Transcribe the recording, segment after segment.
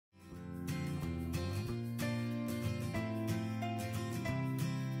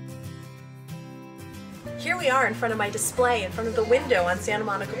Here we are in front of my display, in front of the window on Santa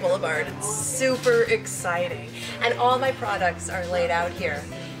Monica Boulevard. It's super exciting. And all my products are laid out here.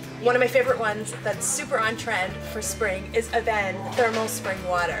 One of my favorite ones that's super on trend for spring is Avene Thermal Spring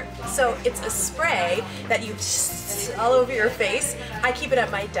Water. So it's a spray that you all over your face. I keep it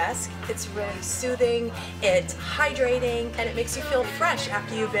at my desk. It's really soothing, it's hydrating, and it makes you feel fresh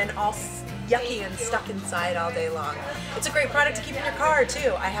after you've been all yucky and stuck inside all day long. It's a great product to keep in your car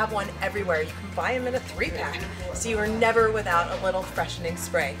too. I have one everywhere. You can buy them in a 3-pack, so you are never without a little freshening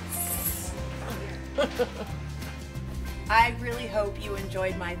spray. I really hope you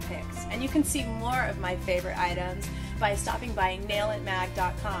enjoyed my picks, and you can see more of my favorite items by stopping by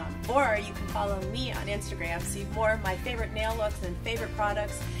nailitmag.com, or you can follow me on Instagram to see more of my favorite nail looks and favorite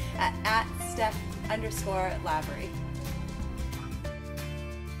products at @Steph_Lavery.